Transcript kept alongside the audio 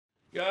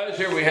Guys,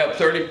 here we have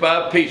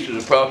 35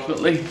 pieces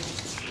approximately.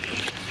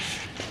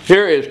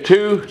 Here is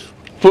 2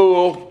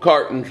 full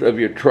cartons of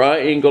your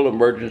triangle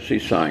emergency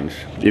signs.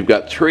 You've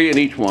got 3 in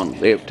each one.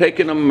 They have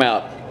taken them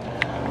out.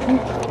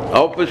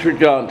 Officer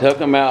John took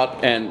them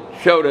out and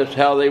showed us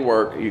how they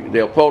work.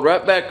 They'll fold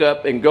right back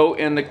up and go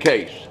in the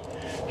case.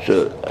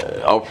 So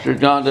Officer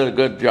John did a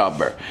good job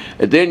there.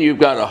 And then you've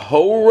got a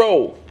whole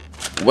roll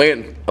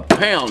weighing a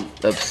pound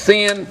of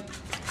thin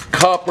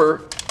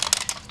copper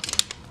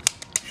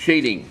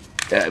sheeting.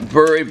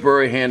 Very,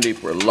 very handy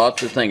for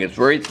lots of things. It's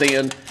very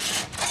thin.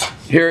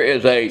 Here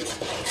is I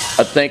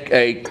think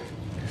a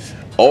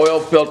oil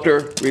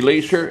filter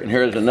releaser, and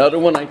here's another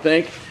one, I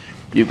think.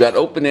 You've got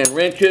open-end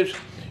wrenches.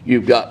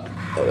 You've got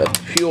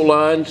fuel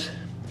lines,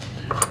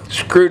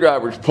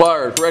 screwdrivers,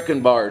 pliers, wrecking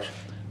bars,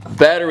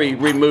 battery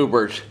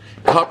removers,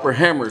 copper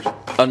hammers,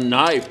 a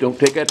knife. Don't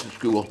take that to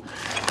school.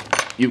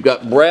 You've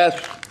got brass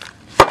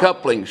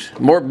couplings,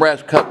 more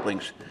brass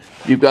couplings.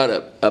 You've got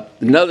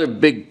another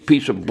big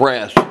piece of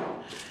brass.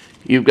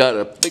 You've got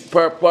a big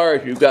pair of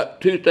pliers. You've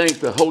got 2 things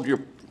to hold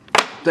your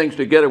things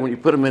together when you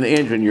put them in the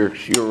engine, your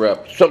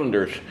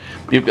cylinders.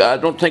 I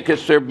don't think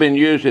it's ever been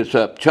used. It's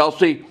a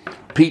Chelsea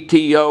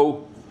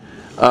PTO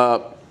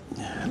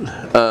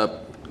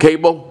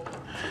cable.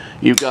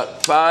 You've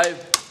got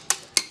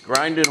 5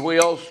 grinding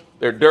wheels.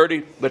 They're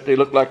dirty, but they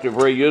look like they're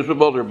very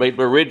usable. They're made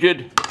by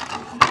Ridgid.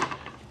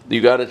 You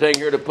got a thing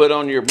here to put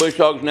on your bush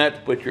hogs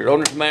nut, put your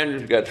owner's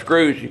manuals. You got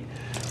screws.